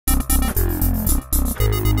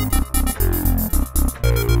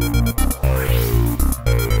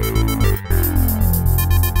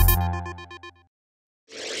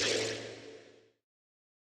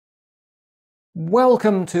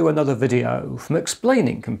Welcome to another video from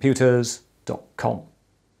explainingcomputers.com.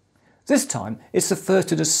 This time it's the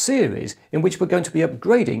first in a series in which we're going to be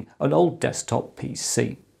upgrading an old desktop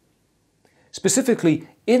PC. Specifically,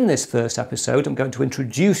 in this first episode I'm going to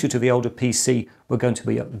introduce you to the older PC we're going to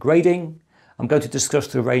be upgrading. I'm going to discuss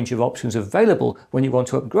the range of options available when you want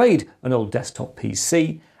to upgrade an old desktop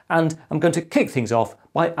PC, and I'm going to kick things off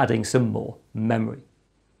by adding some more memory.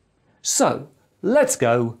 So let's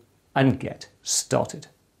go and get started.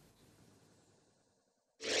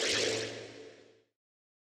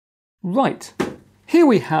 Right, here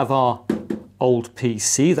we have our old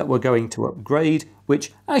PC that we're going to upgrade,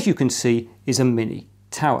 which, as you can see, is a mini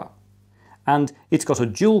tower. And it's got a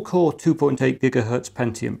dual-core 2.8 GHz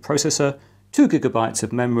Pentium processor, 2 GB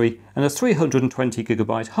of memory, and a 320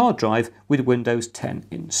 GB hard drive with Windows 10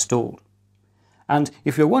 installed. And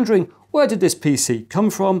if you're wondering, where did this PC come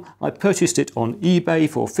from? I purchased it on eBay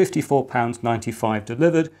for £54.95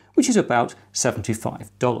 delivered, which is about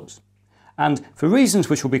 $75. And for reasons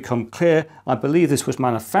which will become clear, I believe this was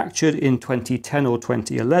manufactured in 2010 or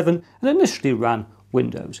 2011 and initially ran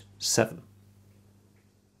Windows 7.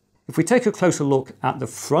 If we take a closer look at the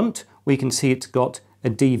front, we can see it's got a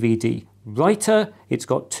DVD writer, it's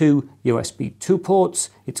got two USB 2 ports,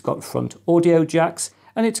 it's got front audio jacks,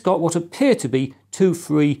 and it's got what appear to be two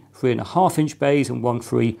free 3.5-inch bays and one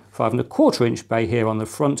free 5.25-inch bay here on the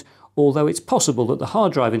front, although it's possible that the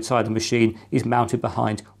hard drive inside the machine is mounted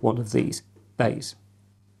behind one of these bays.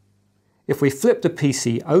 If we flip the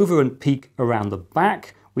PC over and peek around the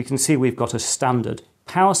back, we can see we've got a standard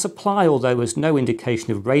power supply, although there's no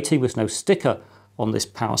indication of rating, there's no sticker on this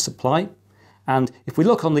power supply. And if we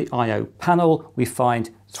look on the I/O panel, we find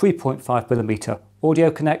 3.5mm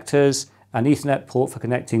audio connectors, an Ethernet port for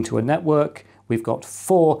connecting to a network. We've got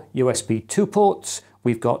 4 USB 2 ports.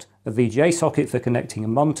 We've got a VGA socket for connecting a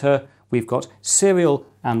monitor. We've got serial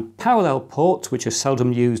and parallel ports, which are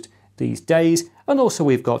seldom used these days. And also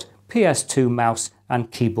we've got PS2 mouse and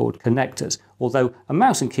keyboard connectors, although a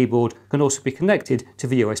mouse and keyboard can also be connected to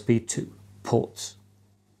the USB 2 ports.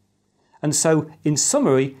 And so, in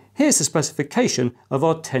summary, here's the specification of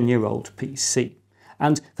our 10-year-old PC.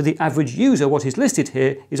 And for the average user, what is listed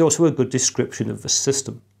here is also a good description of the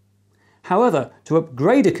system. However, to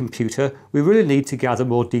upgrade a computer, we really need to gather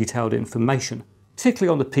more detailed information,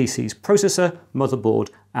 particularly on the PC's processor, motherboard,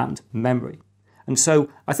 and memory. And so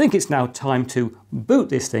I think it's now time to boot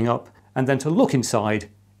this thing up and then to look inside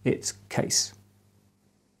its case.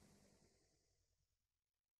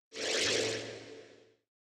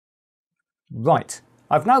 Right,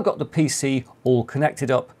 I've now got the PC all connected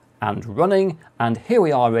up and running, and here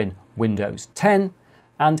we are in Windows 10.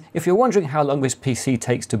 And if you're wondering how long this PC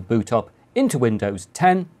takes to boot up into Windows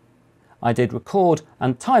 10, I did record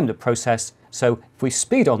and time the process, so if we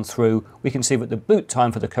speed on through, we can see that the boot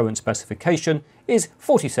time for the current specification is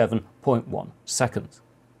 47.1 seconds.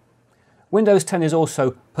 Windows 10 is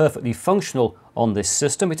also perfectly functional on this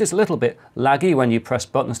system. It is a little bit laggy when you press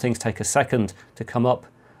buttons, things take a second to come up,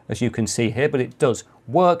 as you can see here, but it does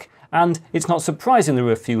work. And it's not surprising there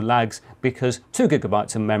are a few lags, because 2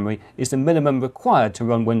 GB of memory is the minimum required to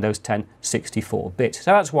run Windows 10 64-bit.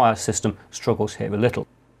 So that's why our system struggles here a little.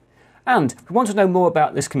 And if we want to know more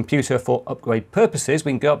about this computer for upgrade purposes,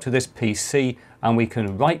 we can go up to this PC and we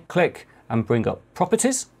can right-click and bring up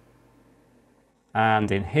Properties. And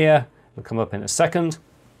in here, it'll come up in a second.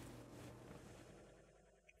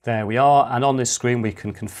 There we are, and on this screen we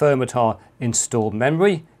can confirm that our installed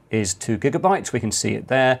memory is 2 GB. We can see it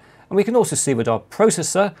there. And we can also see that our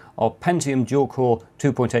processor, our Pentium dual-core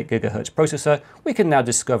 2.8 GHz processor, we can now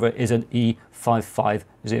discover is an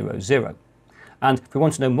E5500. And if we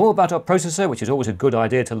want to know more about our processor, which is always a good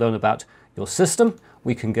idea to learn about your system,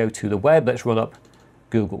 we can go to the web. Let's run up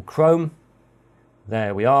Google Chrome.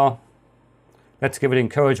 There we are. Let's give it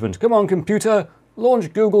encouragement. Come on, computer,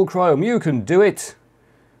 launch Google Chrome. You can do it.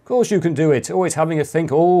 Of course you can do it. Always having a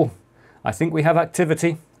think, oh, I think we have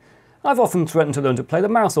activity. I've often threatened to learn to play the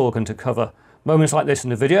mouth organ to cover moments like this in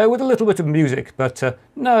the video with a little bit of music, but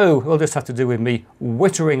no, we'll just have to do with me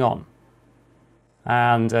whittering on.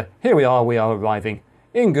 And here we are arriving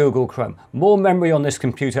in Google Chrome. More memory on this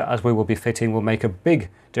computer, as we will be fitting, will make a big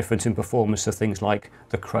difference in performance of things like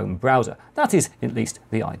the Chrome browser. That is at least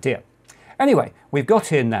the idea. Anyway, we've got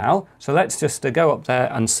here now, so let's just go up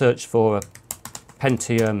there and search for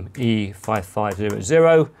Pentium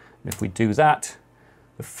E5500. And if we do that,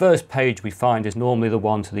 the first page we find is normally the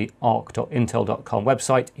one to the arc.intel.com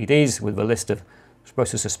website. It is, with a list of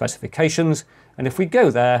processor specifications. And if we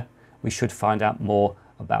go there, we should find out more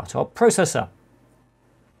about our processor.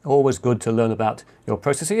 Always good to learn about your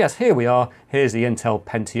processor. Yes, here we are. Here's the Intel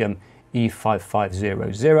Pentium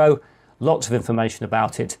E5500. Lots of information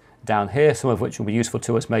about it down here, some of which will be useful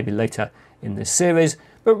to us maybe later in this series.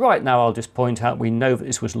 But right now I'll just point out we know that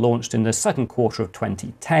this was launched in the second quarter of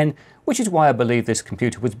 2010, which is why I believe this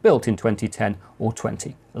computer was built in 2010 or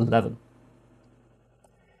 2011.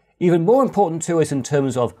 Even more important to us in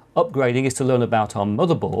terms of upgrading is to learn about our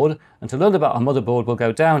motherboard. And to learn about our motherboard, we'll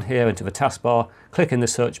go down here into the taskbar, click in the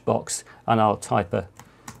search box, and I'll type a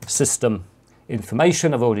system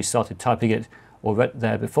information. I've already started typing it already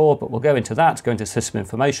there before, but we'll go into that, go into system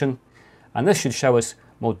information. And this should show us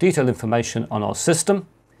more detailed information on our system,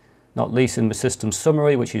 not least in the system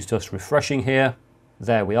summary, which is just refreshing here.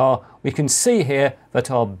 There we are. We can see here that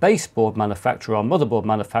our baseboard manufacturer, our motherboard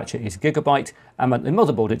manufacturer is Gigabyte, and that the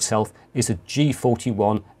motherboard itself is a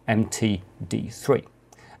G41 MTD3.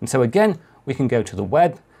 And so again, we can go to the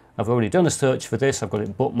web. I've already done a search for this. I've got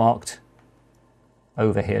it bookmarked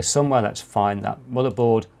over here somewhere. Let's find that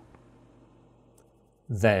motherboard.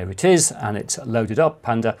 There it is, and it's loaded up,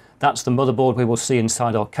 and that's the motherboard we will see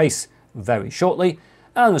inside our case very shortly.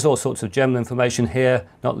 And there's all sorts of general information here.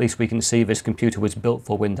 Not least we can see this computer was built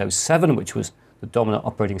for Windows 7, which was the dominant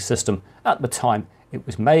operating system at the time it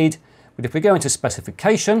was made. But if we go into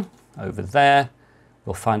specification over there,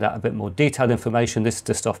 we'll find out a bit more detailed information. This is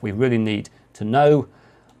the stuff we really need to know.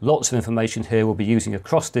 Lots of information here we'll be using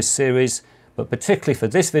across this series, but particularly for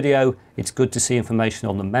this video, it's good to see information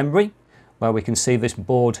on the memory, where we can see this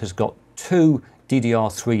board has got 2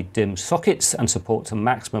 DDR3 DIMM sockets and supports a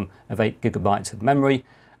maximum of 8 GB of memory,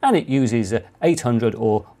 and it uses 800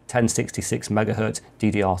 or 1066 MHz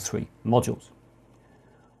DDR3 modules.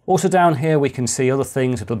 Also down here we can see other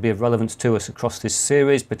things that will be of relevance to us across this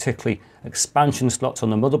series, particularly expansion slots on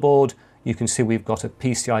the motherboard. You can see we've got a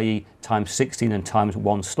PCIe ×16 and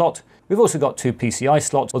 ×1 slot. We've also got 2 PCI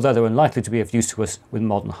slots, although they're unlikely to be of use to us with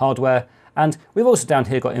modern hardware. And we've also down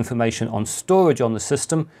here got information on storage on the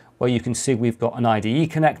system, where you can see we've got an IDE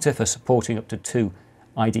connector for supporting up to 2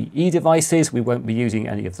 IDE devices. We won't be using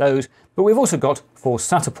any of those, but we've also got 4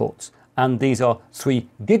 SATA ports. And these are 3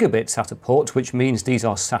 gigabit SATA ports, which means these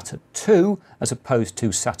are SATA 2 as opposed to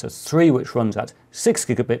SATA 3, which runs at 6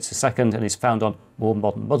 gigabits a second and is found on more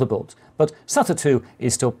modern motherboards. But SATA 2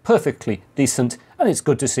 is still perfectly decent, and it's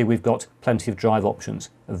good to see we've got plenty of drive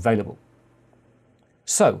options available.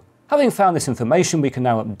 So, having found this information, we can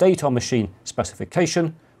now update our machine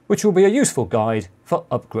specification, which will be a useful guide for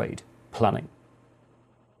upgrade planning.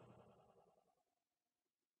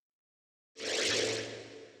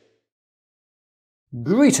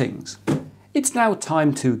 Greetings! It's now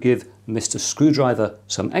time to give Mr. Screwdriver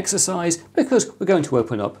some exercise, because we're going to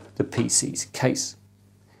open up the PC's case.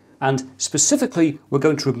 And specifically, we're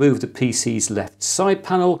going to remove the PC's left side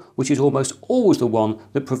panel, which is almost always the one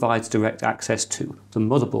that provides direct access to the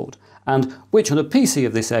motherboard, and which on a PC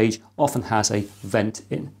of this age often has a vent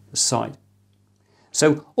in the side.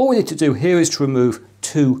 So all we need to do here is to remove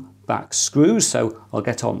 2 back screws, so I'll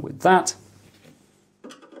get on with that.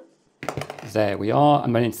 There we are,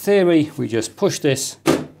 and then in theory we just push this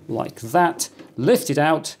like that, lift it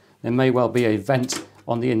out. There may well be a vent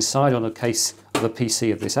on the inside on a case of a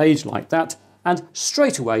PC of this age like that, and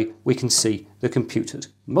straight away we can see the computer's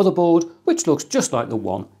motherboard, which looks just like the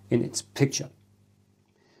one in its picture.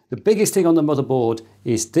 The biggest thing on the motherboard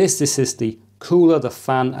is this. This is the cooler, the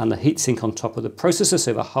fan, and the heatsink on top of the processor.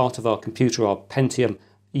 So the heart of our computer, our Pentium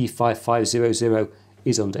E5500,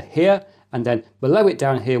 is under here. And then below it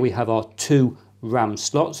down here, we have our 2 RAM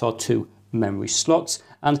slots, our 2 memory slots.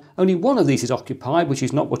 And only one of these is occupied, which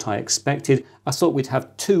is not what I expected. I thought we'd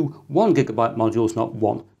have 2 1 GB modules, not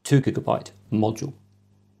 1 2 GB module.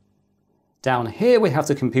 Down here we have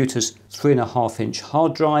the computer's 3.5-inch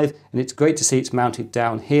hard drive, and it's great to see it's mounted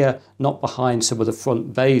down here, not behind some of the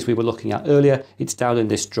front bays we were looking at earlier. It's down in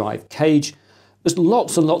this drive cage. There's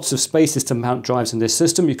lots and lots of spaces to mount drives in this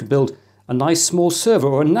system. You could build a nice small server,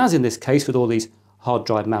 or a NAS in this case, with all these hard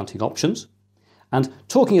drive mounting options. And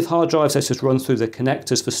talking of hard drives, let's just run through the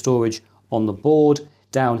connectors for storage on the board.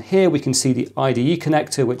 Down here we can see the IDE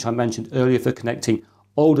connector, which I mentioned earlier, for connecting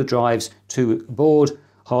older drives to board,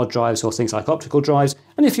 hard drives or things like optical drives.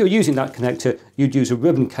 And if you're using that connector, you'd use a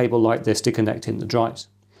ribbon cable like this to connect in the drives.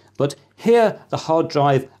 But here the hard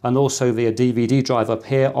drive and also the DVD drive up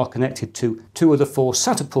here are connected to 2 of the 4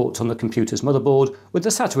 SATA ports on the computer's motherboard, with the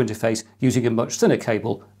SATA interface using a much thinner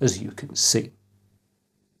cable, as you can see.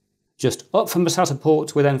 Just up from the SATA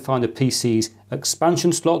port, we then find the PC's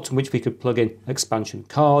expansion slot, in which we could plug in expansion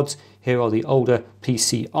cards. Here are the older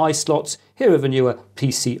PCI slots. Here are the newer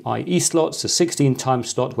PCIe slots, the 16-time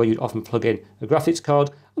slot where you'd often plug in a graphics card,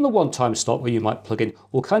 and the 1-time slot where you might plug in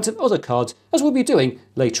all kinds of other cards, as we'll be doing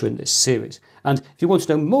later in this series. And if you want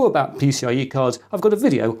to know more about PCIe cards, I've got a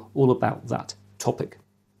video all about that topic.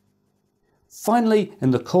 Finally,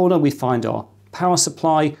 in the corner we find our power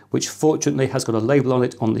supply, which fortunately has got a label on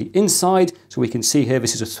it on the inside. So we can see here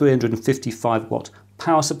this is a 355 watt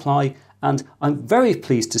power supply, and I'm very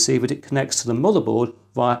pleased to see that it connects to the motherboard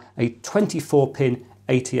via a 24-pin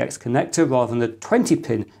ATX connector rather than a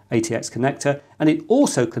 20-pin ATX connector, and it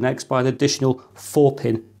also connects by an additional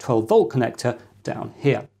 4-pin 12-volt connector down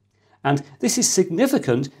here. And this is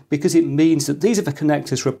significant because it means that these are the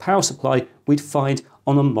connectors for a power supply we'd find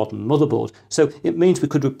on a modern motherboard. So it means we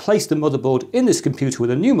could replace the motherboard in this computer with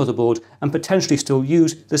a new motherboard and potentially still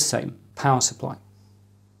use the same power supply.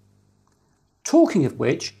 Talking of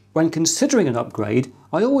which, when considering an upgrade,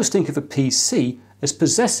 I always think of a PC as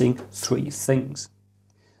possessing three things.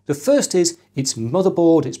 The first is its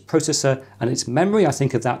motherboard, its processor and its memory. I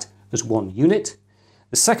think of that as one unit.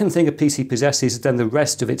 The second thing a PC possesses is then the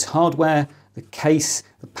rest of its hardware, the case,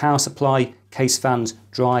 the power supply, case fans,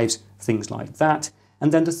 drives, things like that.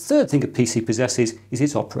 And then the third thing a PC possesses is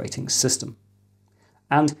its operating system.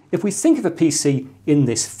 And if we think of a PC in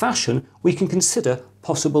this fashion, we can consider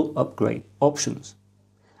possible upgrade options.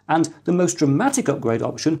 And the most dramatic upgrade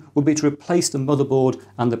option would be to replace the motherboard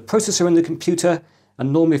and the processor in the computer.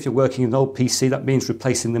 And normally if you're working in an old PC, that means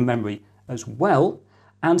replacing the memory as well.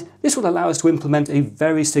 And this will allow us to implement a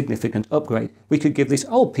very significant upgrade. We could give this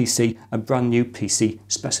old PC a brand new PC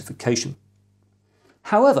specification.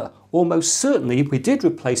 However, almost certainly if we did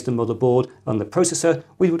replace the motherboard and the processor,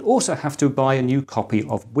 we would also have to buy a new copy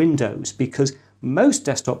of Windows, because most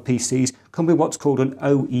desktop PCs come with what's called an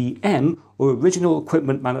OEM, or Original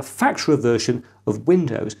Equipment Manufacturer version of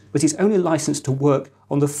Windows, but is only licensed to work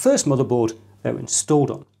on the first motherboard they're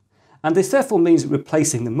installed on. And this therefore means that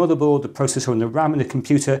replacing the motherboard, the processor and the RAM in a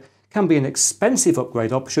computer can be an expensive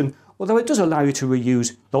upgrade option, although it does allow you to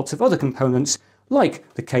reuse lots of other components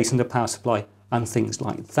like the case and the power supply and things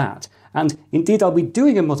like that. And indeed I'll be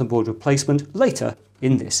doing a motherboard replacement later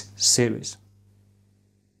in this series.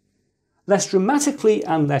 Less dramatically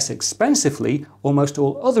and less expensively, almost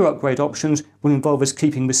all other upgrade options will involve us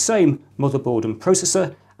keeping the same motherboard and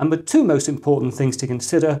processor, and the two most important things to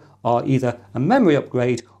consider are either a memory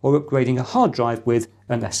upgrade or upgrading a hard drive with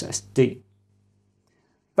an SSD.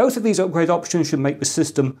 Both of these upgrade options should make the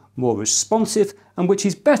system more responsive, and which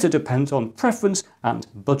is better depends on preference and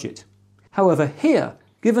budget. However, here,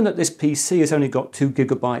 given that this PC has only got 2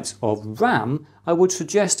 GB of RAM, I would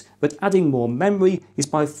suggest that adding more memory is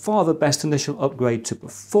by far the best initial upgrade to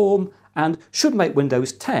perform, and should make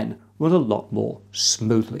Windows 10 run a lot more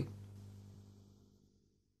smoothly.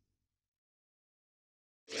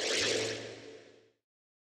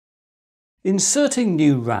 Inserting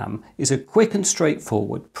new RAM is a quick and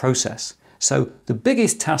straightforward process, so the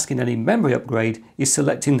biggest task in any memory upgrade is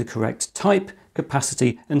selecting the correct type,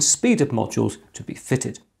 capacity and speed of modules to be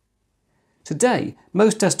fitted. Today,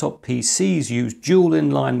 most desktop PCs use dual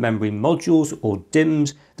inline memory modules or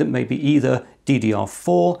DIMMs that may be either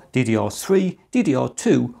DDR4, DDR3,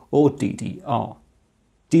 DDR2 or DDR.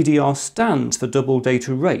 DDR stands for double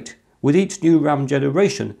data rate, with each new RAM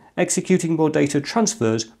generation executing more data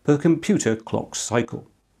transfers per computer clock cycle.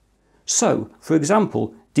 So, for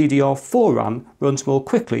example, DDR4 RAM runs more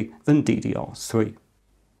quickly than DDR3.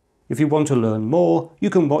 If you want to learn more, you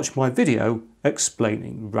can watch my video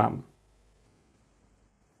explaining RAM.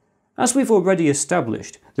 As we've already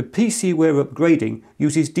established, the PC we're upgrading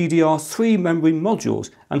uses DDR3 memory modules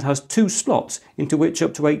and has 2 slots into which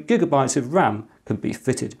up to 8 GB of RAM can be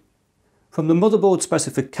fitted. From the motherboard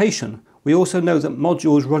specification, we also know that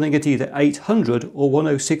modules running at either 800 or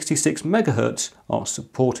 1066 MHz are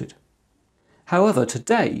supported. However,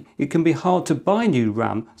 today it can be hard to buy new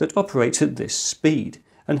RAM that operates at this speed,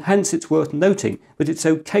 and hence it's worth noting that it's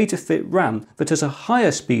okay to fit RAM that has a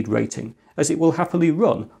higher speed rating, as it will happily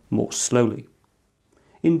run more slowly.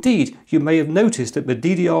 Indeed, you may have noticed that the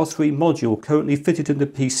DDR3 module currently fitted in the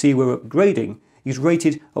PC we're upgrading is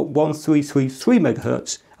rated at 1333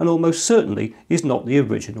 MHz and almost certainly is not the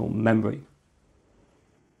original memory.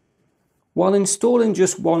 While installing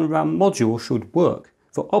just one RAM module should work,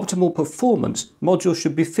 for optimal performance, modules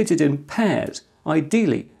should be fitted in pairs,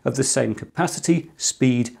 ideally of the same capacity,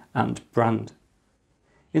 speed and brand.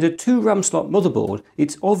 In a 2 RAM slot motherboard,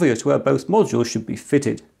 it's obvious where both modules should be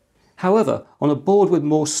fitted. However, on a board with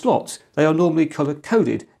more slots, they are normally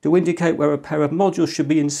colour-coded to indicate where a pair of modules should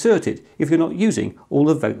be inserted if you're not using all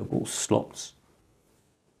available slots.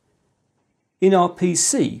 In our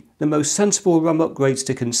PC, the most sensible RAM upgrades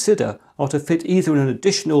to consider are to fit either an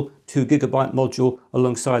additional 2 GB module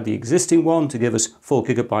alongside the existing one to give us 4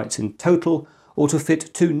 GB in total, or to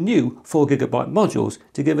fit two new 4GB modules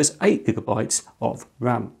to give us 8GB of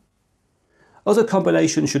RAM. Other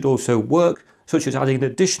combinations should also work, such as adding an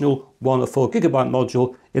additional 1 or 4GB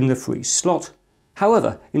module in the free slot.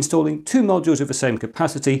 However, installing two modules of the same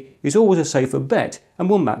capacity is always a safer bet and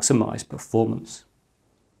will maximise performance.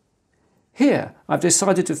 Here, I've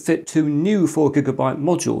decided to fit two new 4GB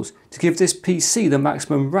modules to give this PC the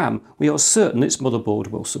maximum RAM we are certain its motherboard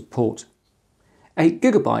will support.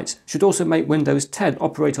 8GB should also make Windows 10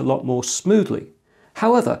 operate a lot more smoothly.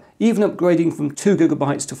 However, even upgrading from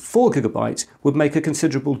 2GB to 4GB would make a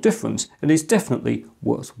considerable difference and is definitely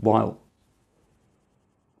worthwhile.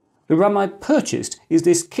 The RAM I purchased is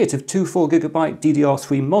this kit of two 4GB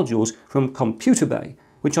DDR3 modules from Computer Bay,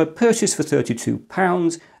 which I purchased for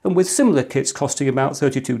 £32 and with similar kits costing about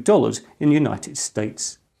 $32 in the United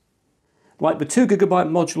States. Like the 2GB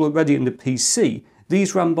module already in the PC,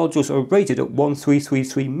 these RAM modules are rated at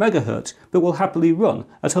 1333 MHz but will happily run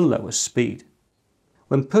at a lower speed.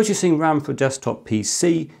 When purchasing RAM for a desktop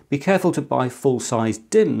PC, be careful to buy full-size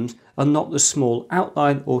DIMMs and not the small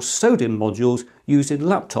outline or SODIMM modules used in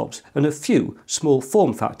laptops and a few small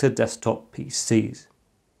form-factor desktop PCs.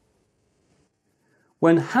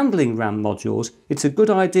 When handling RAM modules, it's a good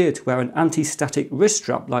idea to wear an anti-static wrist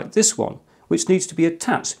strap like this one, which needs to be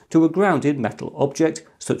attached to a grounded metal object,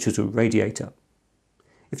 such as a radiator.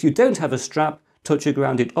 If you don't have a strap, touch a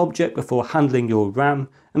grounded object before handling your RAM,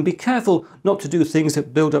 and be careful not to do things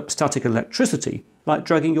that build up static electricity, like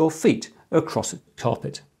dragging your feet across a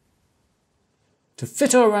carpet. To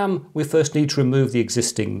fit our RAM, we first need to remove the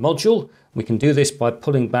existing module. We can do this by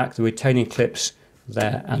pulling back the retaining clips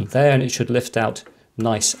there, and it should lift out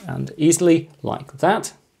nice and easily, like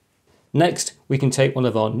that. Next, we can take one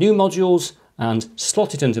of our new modules and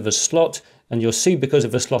slot it into the slot, and you'll see because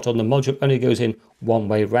of the slot on the module only goes in one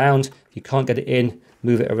way round. If you can't get it in,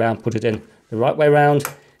 move it around, put it in the right way round,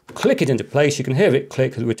 click it into place. You can hear it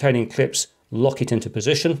click, the retaining clips lock it into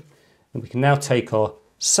position. And we can now take our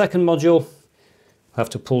second module. We'll have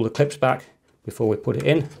to pull the clips back before we put it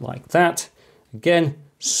in, like that. Again,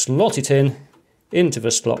 slot it in into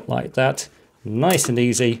the slot like that. Nice and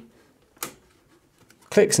easy,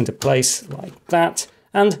 clicks into place like that,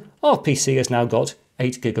 and our PC has now got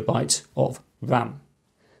 8GB of RAM.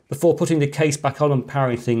 Before putting the case back on and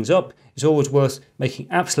powering things up, it's always worth making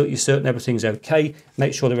absolutely certain everything's okay.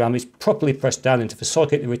 Make sure the RAM is properly pressed down into the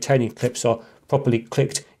socket, the retaining clips are properly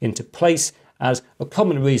clicked into place, as a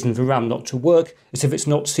common reason for RAM not to work is if it's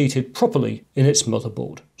not seated properly in its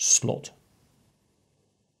motherboard slot.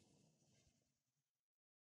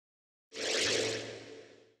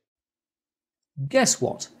 Guess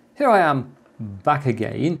what? Here I am back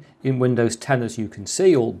again in Windows 10, as you can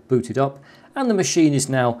see, all booted up, and the machine is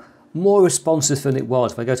now more responsive than it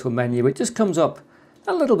was. If I go to a menu, it just comes up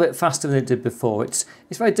a little bit faster than it did before. It's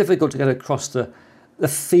very difficult to get across the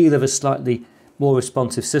feel of a slightly more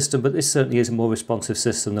responsive system, but this certainly is a more responsive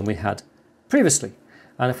system than we had previously.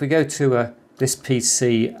 And if we go to this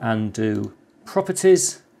PC and do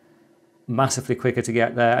Properties, massively quicker to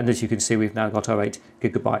get there, and as you can see, we've now got our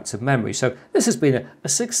 8GB of memory. So this has been a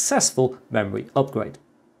successful memory upgrade.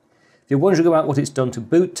 If you're wondering about what it's done to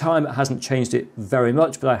boot time, it hasn't changed it very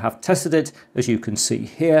much, but I have tested it, as you can see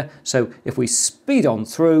here. So if we speed on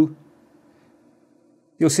through,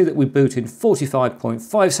 you'll see that we boot in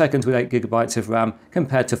 45.5 seconds with 8GB of RAM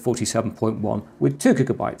compared to 47.1 with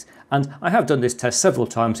 2GB. And I have done this test several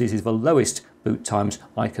times. This is the lowest boot times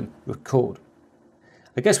I can record.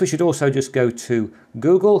 I guess we should also just go to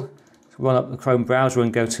Google, run up the Chrome browser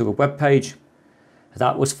and go to a web page.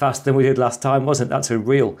 That was faster than we did last time, wasn't it? That's a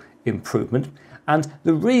real improvement. And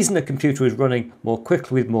the reason a computer is running more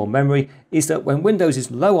quickly with more memory is that when Windows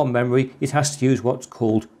is low on memory, it has to use what's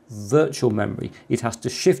called virtual memory. It has to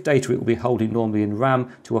shift data it will be holding normally in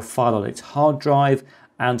RAM to a file on its hard drive,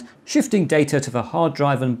 and shifting data to the hard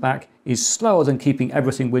drive and back is slower than keeping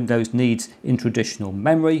everything Windows needs in traditional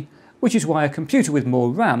memory, which is why a computer with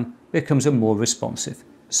more RAM becomes a more responsive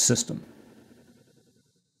system.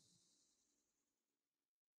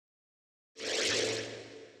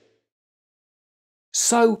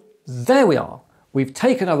 So there we are. We've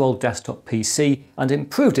taken our old desktop PC and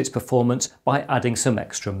improved its performance by adding some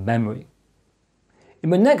extra memory. In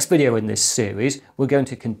the next video in this series, we're going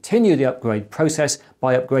to continue the upgrade process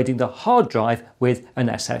by upgrading the hard drive with an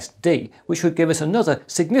SSD, which would give us another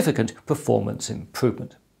significant performance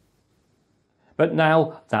improvement. But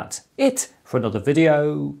now that's it for another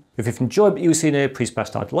video. If you've enjoyed what you've seen here, please press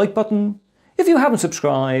that like button. If you haven't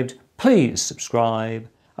subscribed, please subscribe,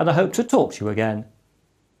 and I hope to talk to you again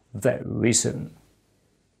very soon.